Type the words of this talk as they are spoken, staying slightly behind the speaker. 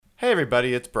Hey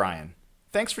everybody, it's Brian.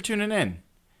 Thanks for tuning in.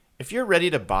 If you're ready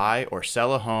to buy or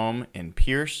sell a home in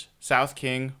Pierce, South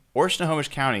King, or Snohomish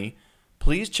County,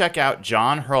 please check out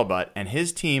John Hurlbut and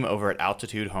his team over at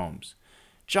Altitude Homes.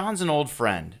 John's an old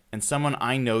friend and someone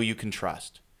I know you can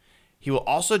trust. He will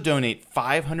also donate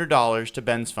 $500 to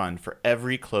Ben's Fund for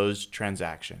every closed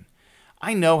transaction.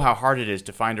 I know how hard it is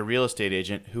to find a real estate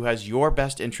agent who has your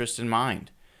best interests in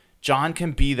mind. John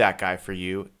can be that guy for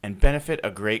you and benefit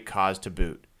a great cause to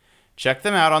boot. Check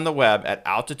them out on the web at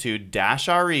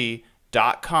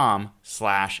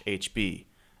altitude-re.com/HB.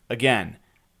 Again,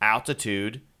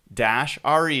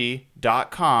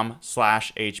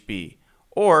 altitude-re.com/HB.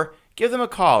 Or give them a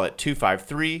call at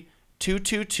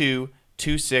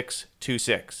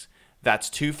 253-222-2626. That's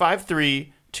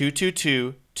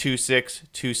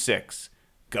 253-222-2626.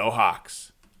 Go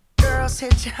Hawks. Girls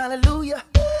hit you hallelujah.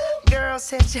 Girls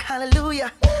hit you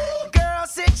hallelujah.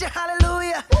 Girls hit you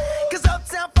hallelujah. Cause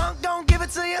Uptown Funk don't give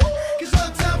it to you. Cause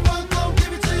Uptown Funk don't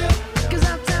give it to you. Cause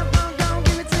Uptown Funk don't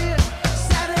give it to you.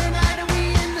 Saturday night and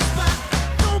we in the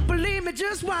spot. Don't believe me,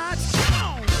 just watch.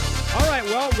 All right,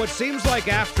 well, what seems like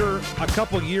after a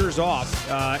couple years off,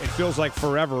 it feels like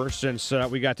forever since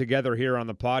we got together here on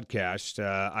the podcast.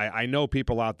 I know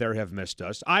people out there have missed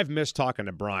us. I've missed talking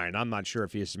to Brian. I'm not sure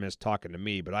if he's missed talking to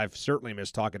me, but I've certainly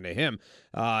missed talking to him.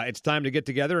 It's time to get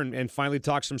together and finally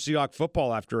talk some Seahawks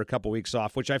football after a couple weeks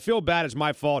off, which I feel bad is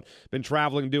my fault. Been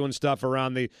traveling, doing stuff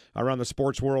around the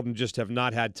sports world, and just have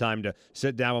not had time to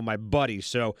sit down with my buddy.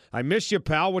 So I miss you,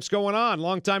 pal. What's going on?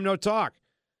 Long time no talk.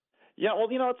 Yeah, well,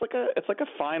 it's like a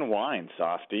fine wine,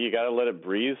 Softy. You got to let it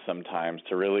breathe sometimes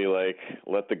to really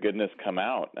let the goodness come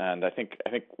out. And I think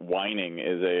whining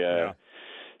is it's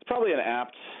probably an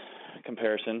apt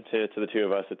comparison to the two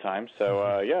of us at times.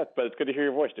 So yeah, but it's good to hear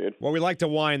your voice, dude. Well, we like to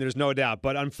whine, there's no doubt.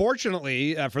 But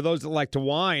unfortunately, for those that like to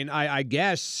whine, I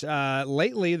guess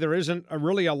lately there isn't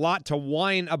really a lot to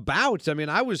whine about. I mean,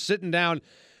 I was sitting down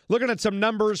looking at some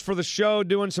numbers for the show,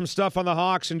 doing some stuff on the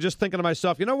Hawks, and just thinking to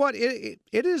myself, you know what? It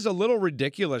is a little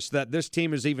ridiculous that this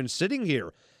team is even sitting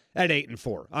here at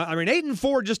 8-4. I mean,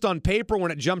 8-4 just on paper when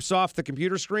it jumps off the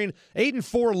computer screen,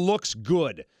 8-4 looks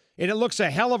good. And it looks a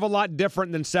hell of a lot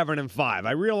different than 7-5.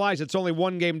 I realize it's only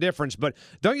one game difference, but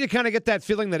don't you kind of get that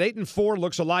feeling that 8-4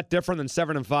 looks a lot different than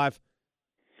 7-5?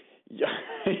 Yeah,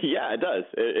 yeah, it does.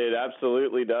 It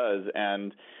absolutely does.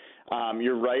 And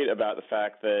you're right about the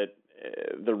fact that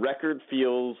the record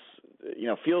feels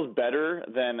better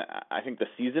than I think the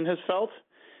season has felt.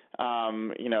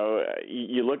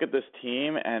 You look at this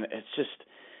team and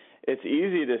it's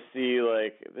easy to see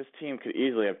like this team could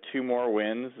easily have two more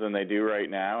wins than they do right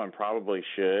now and probably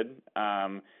should.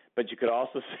 But you could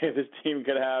also say this team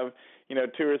could have,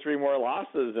 two or three more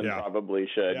losses and probably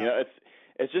should. Yeah.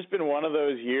 It's just been one of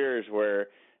those years where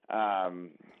it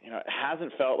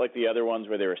hasn't felt like the other ones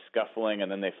where they were scuffling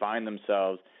and then they find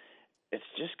themselves. It's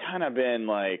just kind of been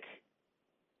like,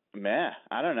 meh,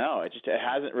 I don't know. It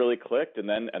hasn't really clicked, and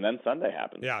then Sunday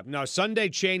happened. Yeah, no, Sunday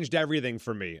changed everything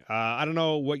for me. I don't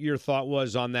know what your thought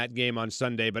was on that game on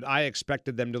Sunday, but I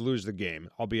expected them to lose the game.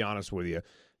 I'll be honest with you.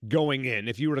 Going in,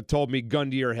 if you would have told me gun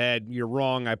to your head, you're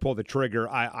wrong, I pulled the trigger,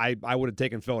 I would have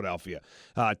taken Philadelphia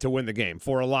to win the game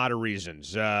for a lot of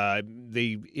reasons.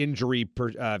 The injury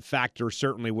factor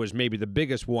certainly was maybe the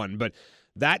biggest one, but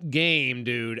that game,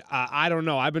 dude, I don't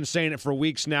know. I've been saying it for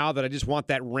weeks now that I just want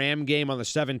that Ram game on the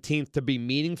 17th to be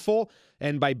meaningful.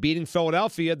 And by beating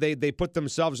Philadelphia, they put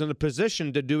themselves in a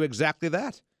position to do exactly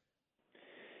that.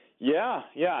 Yeah,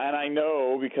 and I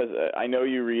know because I know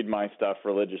you read my stuff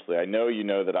religiously. I know you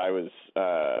know that I was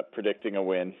predicting a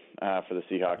win for the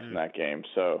Seahawks in that game.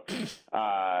 So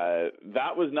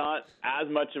that was not as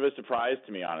much of a surprise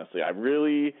to me, honestly. I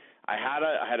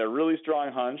had a really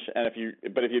strong hunch, and if you'd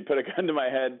put a gun to my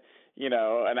head,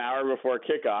 an hour before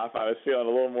kickoff, I was feeling a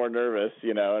little more nervous,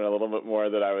 and a little bit more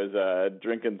that I was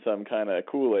drinking some kind of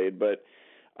Kool-Aid. But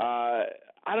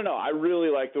I don't know. I really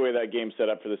like the way that game set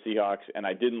up for the Seahawks, and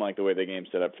I didn't like the way the game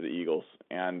set up for the Eagles.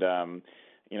 And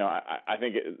I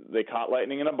think they caught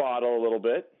lightning in a bottle a little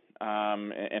bit,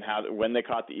 and when they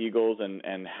caught the Eagles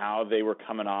and how they were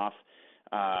coming off.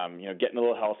 Getting a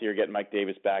little healthier, getting Mike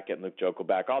Davis back, getting Luke Joeckel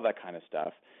back, all that kind of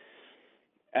stuff.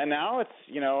 And now it's,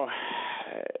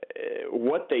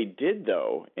 what they did,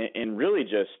 though, in really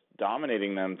just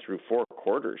dominating them through four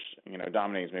quarters.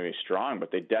 Dominating is maybe strong,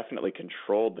 but they definitely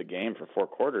controlled the game for four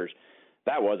quarters.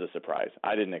 That was a surprise.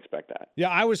 I didn't expect that. Yeah,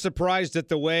 I was surprised at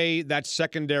the way that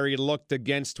secondary looked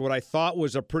against what I thought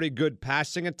was a pretty good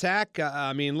passing attack.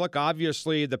 Look,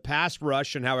 obviously the pass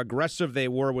rush and how aggressive they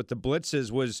were with the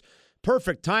blitzes was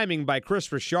perfect timing by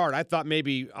Chris Richard. I thought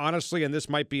maybe, honestly, and this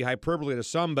might be hyperbole to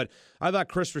some, but I thought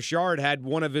Chris Richard had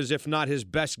one of his, if not his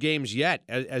best games yet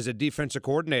as a defensive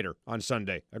coordinator on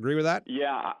Sunday. Agree with that?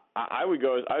 Yeah, I would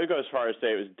go as far as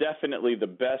say it was definitely the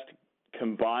best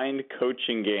combined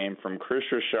coaching game from Chris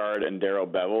Richard and Darrell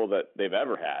Bevell that they've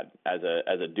ever had as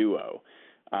a duo.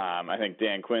 I think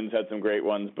Dan Quinn's had some great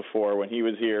ones before when he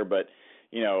was here, but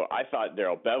I thought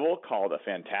Darrell Bevell called a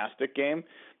fantastic game.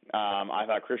 I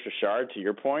thought Chris Richard, to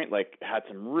your point, had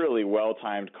some really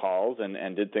well-timed calls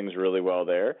and did things really well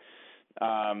there.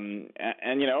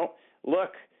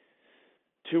 Look,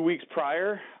 2 weeks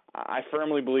prior, I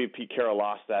firmly believe Pete Carroll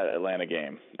lost that Atlanta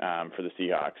game for the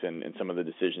Seahawks and some of the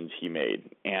decisions he made.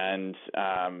 And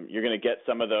you're going to get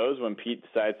some of those when Pete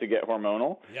decides to get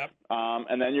hormonal. Yep.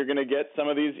 And then you're going to get some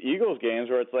of these Eagles games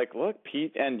where it's like, look,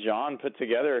 Pete and John put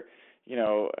together,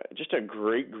 just a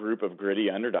great group of gritty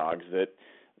underdogs that,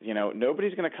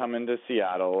 nobody's going to come into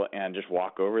Seattle and just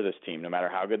walk over this team, no matter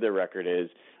how good their record is.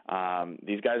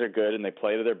 These guys are good, and they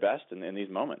play to their best in these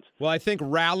moments. Well, I think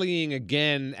rallying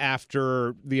again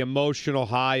after the emotional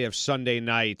high of Sunday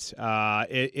night,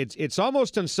 it's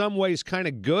almost in some ways kind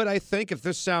of good, I think, if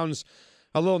this sounds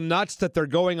a little nuts that they're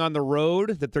going on the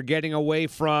road, that they're getting away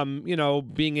from,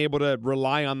 being able to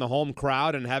rely on the home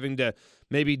crowd and having to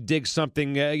maybe dig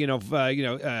something,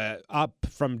 up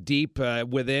from deep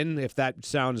within, if that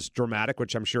sounds dramatic,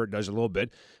 which I'm sure it does a little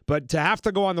bit. But to have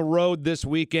to go on the road this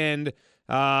weekend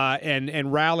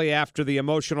and rally after the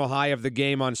emotional high of the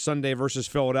game on Sunday versus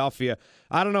Philadelphia,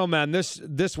 I don't know, man.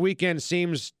 This weekend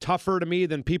seems tougher to me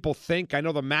than people think. I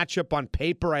know the matchup on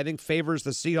paper, I think, favors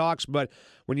the Seahawks, but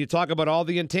when you talk about all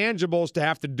the intangibles, to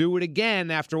have to do it again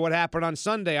after what happened on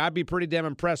Sunday, I'd be pretty damn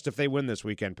impressed if they win this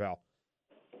weekend, pal.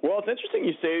 Well, it's interesting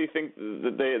you say you think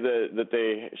that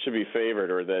they should be favored,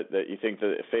 or that you think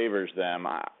that it favors them.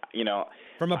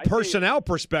 From a personnel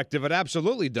perspective, it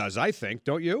absolutely does, I think.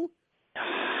 Don't you?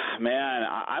 Man,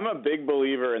 I'm a big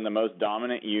believer in the most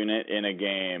dominant unit in a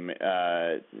game,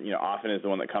 often is the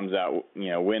one that comes out,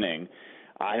 winning.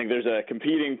 I think there's a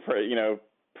competing,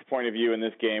 point of view in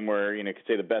this game where, could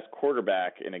say the best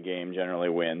quarterback in a game generally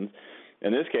wins.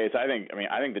 In this case, I think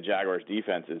the Jaguars'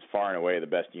 defense is far and away the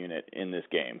best unit in this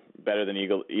game, better than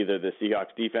either the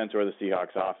Seahawks' defense or the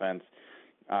Seahawks' offense.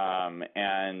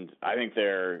 And I think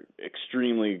they're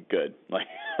extremely good,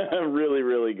 really,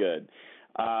 really good.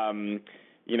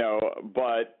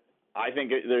 But I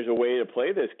think there's a way to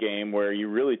play this game where you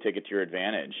really take it to your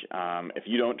advantage. If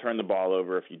you don't turn the ball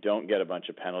over, if you don't get a bunch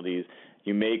of penalties,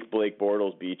 you make Blake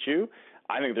Bortles beat you.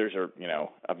 I think there's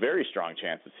a very strong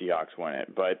chance the Seahawks win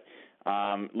it. But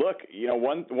look,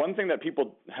 one thing that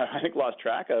people I think lost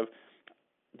track of.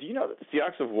 Do you know that the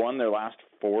Seahawks have won their last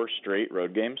 4 straight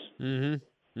road games?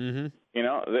 Mm-hmm. Mm-hmm.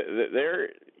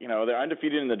 They're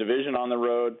undefeated in the division on the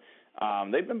road.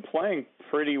 They've been playing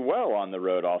pretty well on the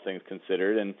road, all things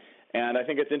considered, and I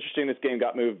think it's interesting this game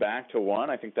got moved back to 1.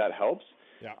 I think that helps.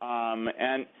 Yeah.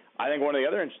 And I think one of the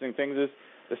other interesting things is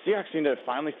the Seahawks seem to have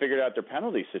finally figured out their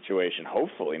penalty situation.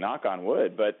 Hopefully, knock on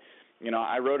wood. But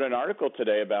I wrote an article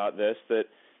today about this that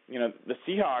the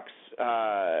Seahawks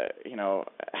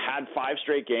had 5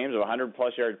 straight games of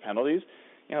 100+ yard penalties.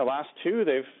 Last 2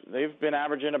 they've been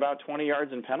averaging about 20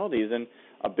 yards in penalties, and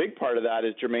a big part of that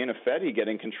is Germain Ifedi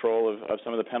getting control of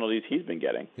some of the penalties he's been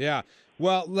getting. Yeah.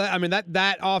 Well, I mean,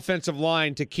 that offensive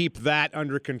line to keep that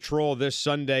under control this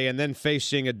Sunday, and then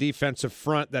facing a defensive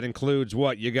front that includes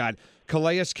what? You got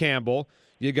Calais Campbell,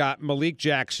 you got Malik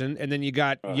Jackson, and then you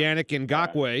got Yannick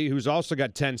Ngakoue, who's also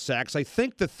got 10 sacks. I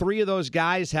think the 3 of those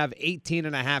guys have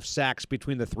 18.5 sacks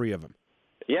between the 3 of them.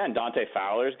 Yeah, and Dante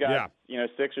Fowler's got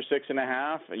 6 or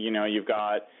 6.5. You've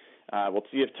got we'll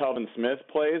see if Telvin Smith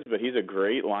plays, but he's a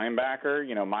great linebacker.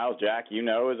 Miles Jack,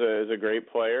 is a great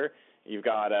player. You've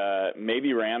got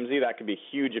maybe Ramsey. That could be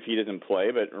huge if he doesn't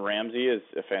play, but Ramsey is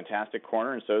a fantastic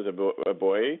corner, and so is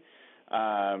Aboye.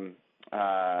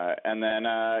 And then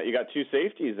you got 2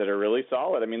 safeties that are really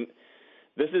solid. I mean,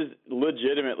 this is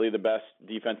legitimately the best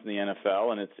defense in the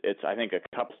NFL, and it's I think a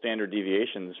couple standard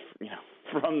deviations,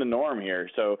 from the norm here.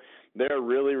 So they're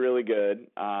really, really good.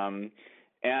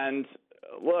 And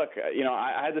look,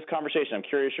 I had this conversation. I'm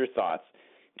curious your thoughts.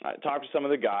 I talked to some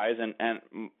of the guys, and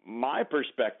my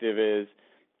perspective is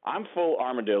I'm full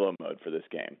armadillo mode for this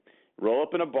game. Roll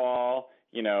up in a ball,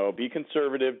 be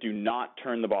conservative. Do not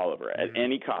turn the ball over at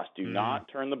any cost. Do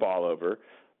not turn the ball over.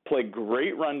 Play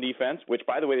great run defense, which,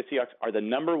 by the way, the Seahawks are the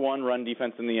number 1 run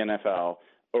defense in the NFL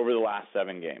over the last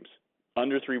 7 games,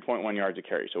 under 3.1 yards a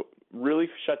carry. So really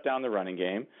shut down the running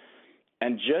game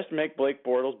and just make Blake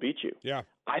Bortles beat you. Yeah.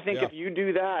 I think if you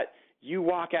do that, you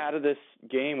walk out of this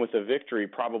game with a victory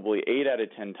probably 8 out of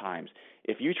 10 times.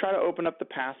 If you try to open up the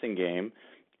passing game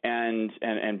and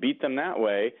beat them that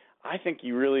way, I think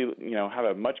you really, have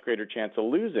a much greater chance of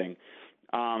losing.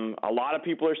 A lot of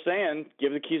people are saying,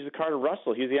 give the keys of the car to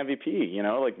Russell. He's the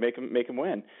MVP, make him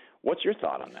win. What's your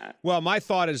thought on that? Well, my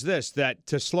thought is this, that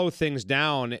to slow things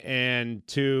down and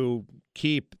to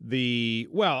keep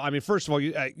first of all,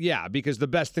 because the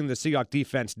best thing the Seahawks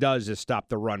defense does is stop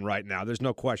the run right now. There's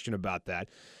no question about that.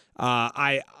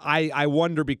 I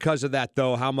wonder because of that,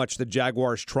 though, how much the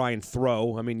Jaguars try and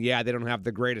throw. I mean, they don't have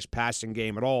the greatest passing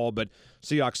game at all, but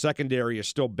Seahawks secondary is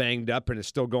still banged up and is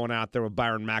still going out there with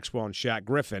Byron Maxwell and Shaq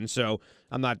Griffin. So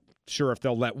I'm not sure if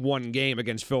they'll let one game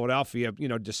against Philadelphia,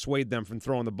 dissuade them from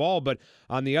throwing the ball. But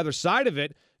on the other side of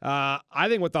it, I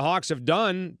think what the Hawks have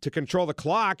done to control the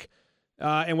clock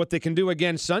and what they can do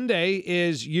again Sunday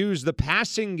is use the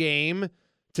passing game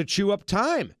to chew up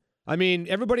time. I mean,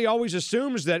 everybody always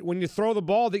assumes that when you throw the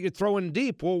ball that you're throwing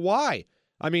deep. Well, why?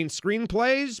 I mean, screen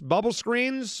plays, bubble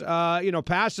screens,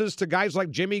 passes to guys like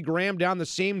Jimmy Graham down the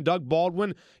seam, Doug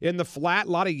Baldwin in the flat, a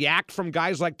lot of yak from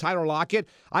guys like Tyler Lockett.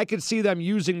 I could see them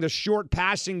using the short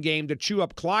passing game to chew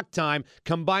up clock time,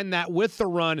 combine that with the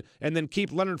run, and then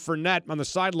keep Leonard Fournette on the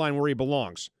sideline where he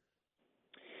belongs.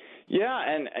 Yeah,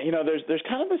 and there's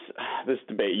kind of this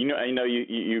debate. I know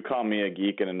you call me a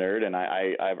geek and a nerd, and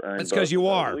I've earned. That's because you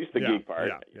are. At least the geek part.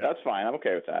 Yeah. That's fine. I'm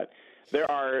okay with that. There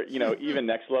are even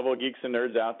next level geeks and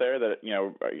nerds out there that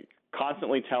are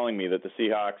constantly telling me that the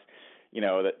Seahawks,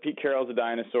 that Pete Carroll's a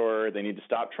dinosaur. They need to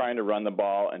stop trying to run the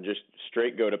ball and just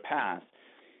straight go to pass.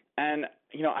 And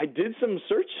I did some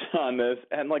search on this,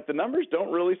 and the numbers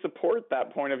don't really support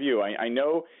that point of view. I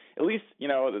know at least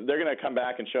they're going to come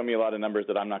back and show me a lot of numbers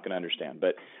that I'm not going to understand.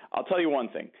 But I'll tell you one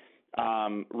thing: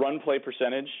 run play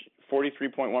percentage,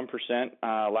 43.1%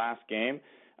 last game,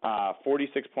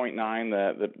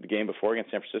 46.9% the game before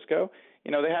against San Francisco.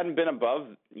 They hadn't been above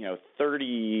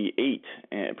 38%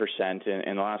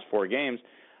 in the last 4 games.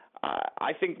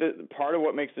 I think that part of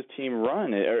what makes this team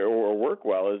run or work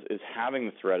well is having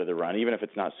the threat of the run, even if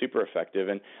it's not super effective.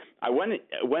 And I went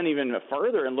even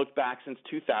further and looked back since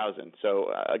 2000.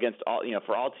 So against all,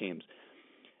 for all teams,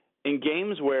 in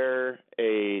games where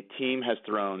a team has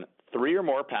thrown 3 or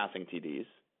more passing TDs,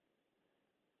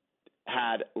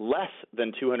 had less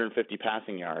than 250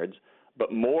 passing yards,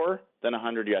 but more than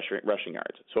 100 rushing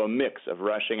yards. So a mix of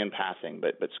rushing and passing,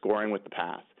 but scoring with the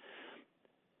pass.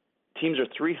 Teams are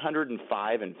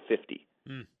 305 and 50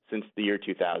 since the year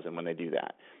 2000 when they do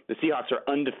that. The Seahawks are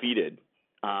undefeated,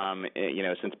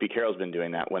 since Pete Carroll's been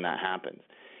doing that when that happens.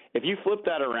 If you flip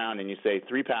that around and you say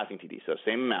 3 passing TDs, so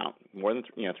same amount, more than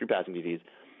 3 passing TDs,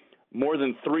 more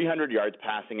than 300 yards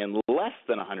passing and less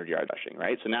than 100 yards rushing,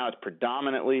 right? So now it's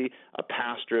predominantly a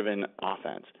pass-driven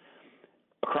offense.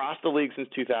 Across the league since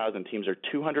 2000, teams are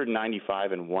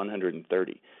 295 and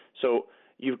 130. So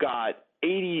you've got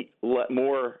 80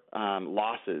 more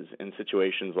losses in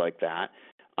situations like that.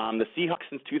 The Seahawks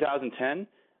since 2010,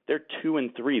 they're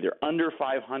 2-3. They're under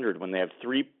 500 when they have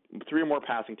three or more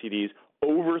passing TDs,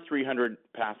 over 300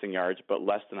 passing yards, but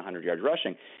less than 100 yards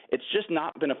rushing. It's just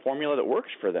not been a formula that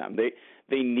works for them. They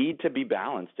need to be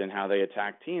balanced in how they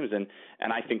attack teams, and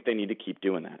I think they need to keep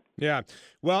doing that. Yeah.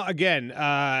 Well, again,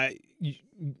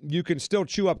 you can still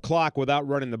chew up clock without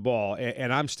running the ball,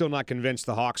 and I'm still not convinced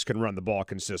the Hawks can run the ball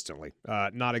consistently,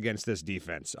 not against this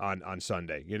defense on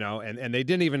Sunday, and they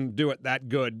didn't even do it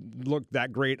look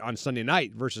that great on Sunday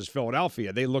night versus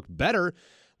Philadelphia. They looked better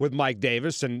with Mike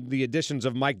Davis, and the additions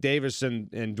of Mike Davis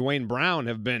and Dwayne Brown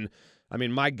have been, I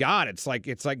mean, my God, it's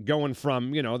like going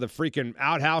from, the freaking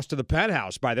outhouse to the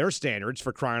penthouse by their standards,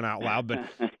 for crying out loud. But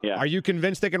yeah. Are you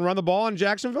convinced they can run the ball in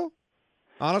Jacksonville?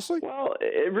 Honestly? Well,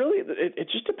 it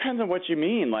just depends on what you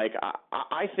mean.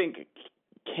 I think,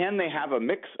 can they have a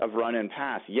mix of run and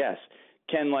pass? Yes.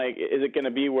 Is it going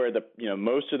to be where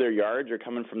most of their yards are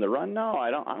coming from the run? No, I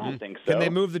don't think so. Can they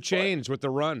move the chains with the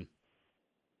run?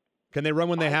 Can they run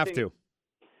when they have to?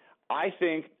 I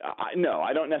think no.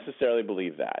 I don't necessarily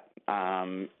believe that.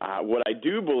 What I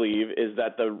do believe is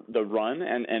that the run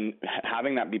and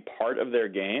having that be part of their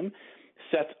game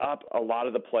sets up a lot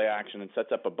of the play action and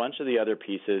sets up a bunch of the other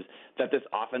pieces that this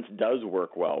offense does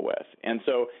work well with. And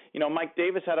so, Mike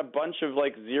Davis had a bunch of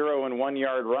 0 and 1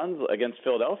 yard runs against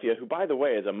Philadelphia, who, by the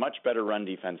way, is a much better run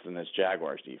defense than this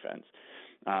Jaguars defense.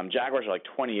 Jaguars are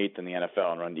 28th in the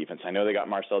NFL in run defense. I know they got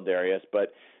Marcel Darius,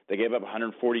 but they gave up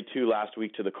 142 last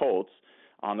week to the Colts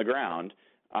on the ground.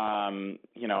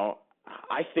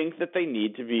 I think that they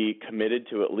need to be committed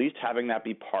to at least having that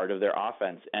be part of their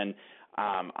offense. And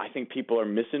I think people are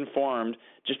misinformed.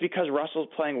 Just because Russell's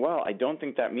playing well, I don't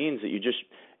think that means that you just,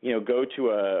 go to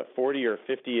a 40 or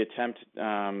 50 attempt,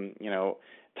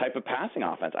 type of passing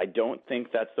offense. I don't think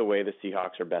that's the way the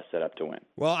Seahawks are best set up to win.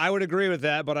 Well, I would agree with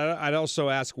that, but I'd also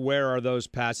ask, where are those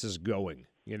passes going?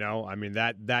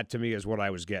 That to me is what I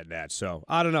was getting at. So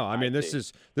I don't know. I mean, this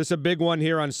is a big one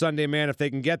here on Sunday, man. If they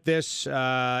can get this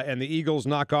and the Eagles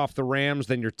knock off the Rams,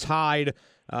 then you're tied.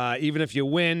 Even if you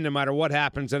win, no matter what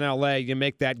happens in LA, you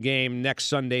make that game next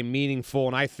Sunday meaningful.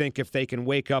 And I think if they can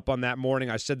wake up on that morning,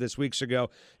 I said this weeks ago,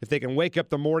 if they can wake up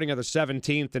the morning of the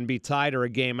 17th and be tied or a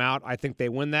game out, I think they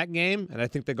win that game, and I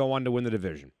think they go on to win the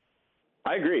division.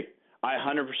 I agree. I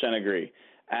 100% agree.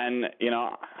 And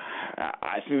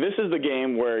I think this is the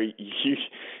game where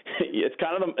it's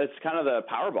kind of the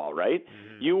Powerball, right?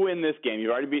 Mm-hmm. You win this game.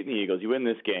 You've already beaten the Eagles. You win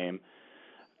this game.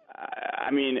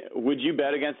 I mean, would you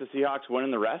bet against the Seahawks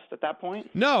winning the rest at that point?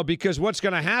 No, because what's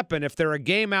going to happen if they're a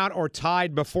game out or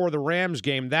tied before the Rams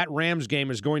game, that Rams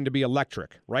game is going to be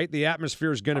electric, right? The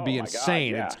atmosphere is going to be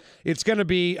insane. God, yeah. It's going to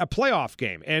be a playoff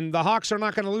game, and the Hawks are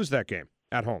not going to lose that game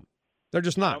at home. They're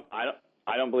just not.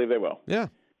 I don't believe they will. Yeah.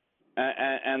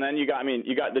 And then you got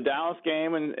the Dallas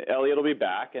game, and Elliott will be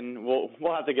back, and we'll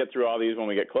have to get through all these when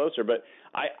we get closer. But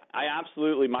I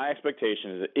absolutely, my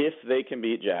expectation is that if they can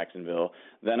beat Jacksonville,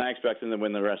 then I expect them to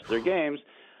win the rest of their games.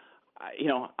 I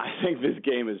think this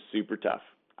game is super tough.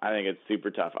 I think it's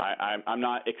super tough. I'm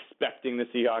not expecting the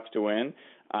Seahawks to win.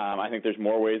 I think there's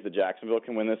more ways that Jacksonville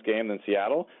can win this game than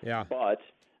Seattle. Yeah. But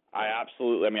I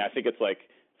think it's like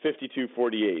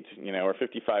 52-48, or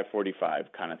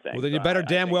 55-45 kind of thing. Well, then you better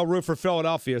damn well root for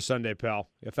Philadelphia Sunday, pal.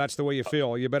 If that's the way you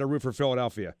feel, you better root for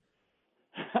Philadelphia.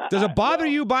 Does it bother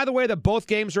you, by the way, that both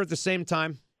games are at the same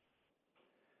time?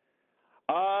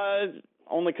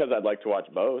 Only because I'd like to watch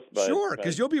both. But, sure,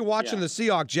 because you'll be watching the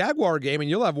Seahawks-Jaguar game, and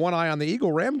you'll have one eye on the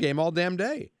Eagle-Ram game all damn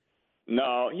day.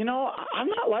 No, I'm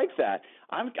not like that.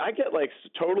 I get,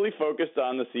 totally focused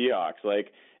on the Seahawks.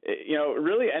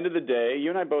 Really, end of the day, you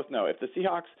and I both know if the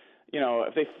Seahawks,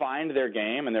 if they find their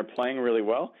game and they're playing really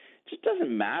well, it just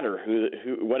doesn't matter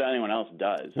what anyone else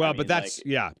does. Well, but that's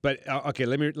okay.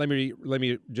 Let me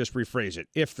just rephrase it.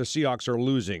 If the Seahawks are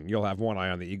losing, you'll have one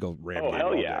eye on the Eagle-Ram game. Oh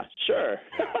hell yeah, sure.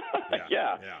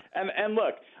 Yeah. And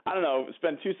look, I don't know.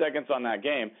 Spend 2 seconds on that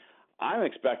game. I'm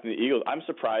expecting the Eagles. I'm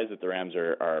surprised that the Rams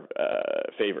are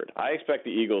favored. I expect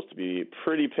the Eagles to be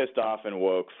pretty pissed off and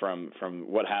woke from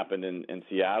what happened in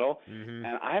Seattle. Mm-hmm.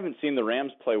 And I haven't seen the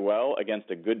Rams play well against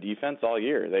a good defense all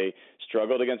year. They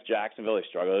struggled against Jacksonville. They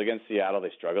struggled against Seattle.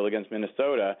 They struggled against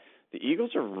Minnesota. The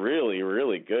Eagles are really,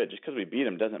 really good. Just because we beat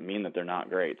them doesn't mean that they're not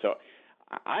great. So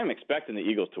I'm expecting the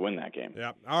Eagles to win that game.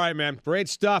 Yeah. All right, man. Great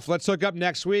stuff. Let's hook up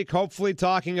next week, hopefully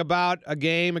talking about a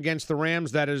game against the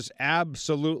Rams that is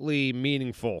absolutely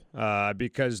meaningful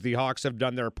because the Hawks have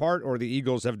done their part or the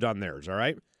Eagles have done theirs, all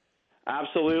right?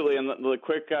 Absolutely. And the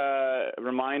quick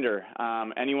reminder,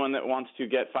 anyone that wants to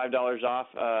get $5 off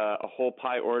a whole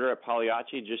pie order at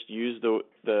Pagliacci, just use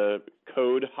the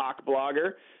code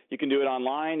HawkBlogger. You can do it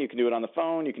online. You can do it on the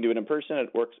phone. You can do it in person.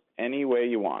 It works any way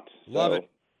you want. Love it.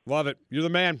 Love it. You're the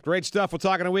man. Great stuff. We'll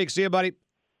talk in a week. See you, buddy.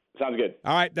 Sounds good.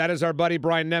 All right. That is our buddy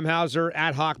Brian Nemhauser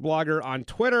at HawkBlogger on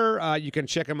Twitter. You can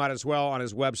check him out as well on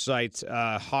his website,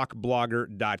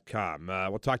 hawkblogger.com.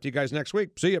 We'll talk to you guys next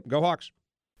week. See you. Go Hawks.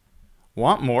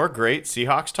 Want more great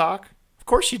Seahawks talk? Of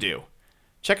course you do.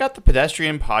 Check out the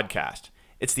Pedestrian Podcast.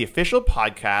 It's the official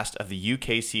podcast of the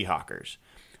UK Seahawkers.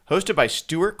 Hosted by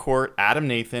Stuart Court, Adam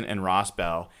Nathan, and Ross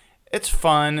Bell. It's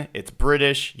fun, it's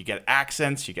British, you get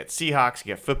accents, you get Seahawks,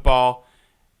 you get football.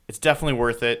 It's definitely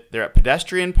worth it. They're at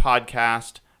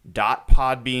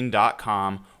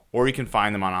pedestrianpodcast.podbean.com, or you can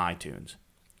find them on iTunes.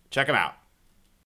 Check them out.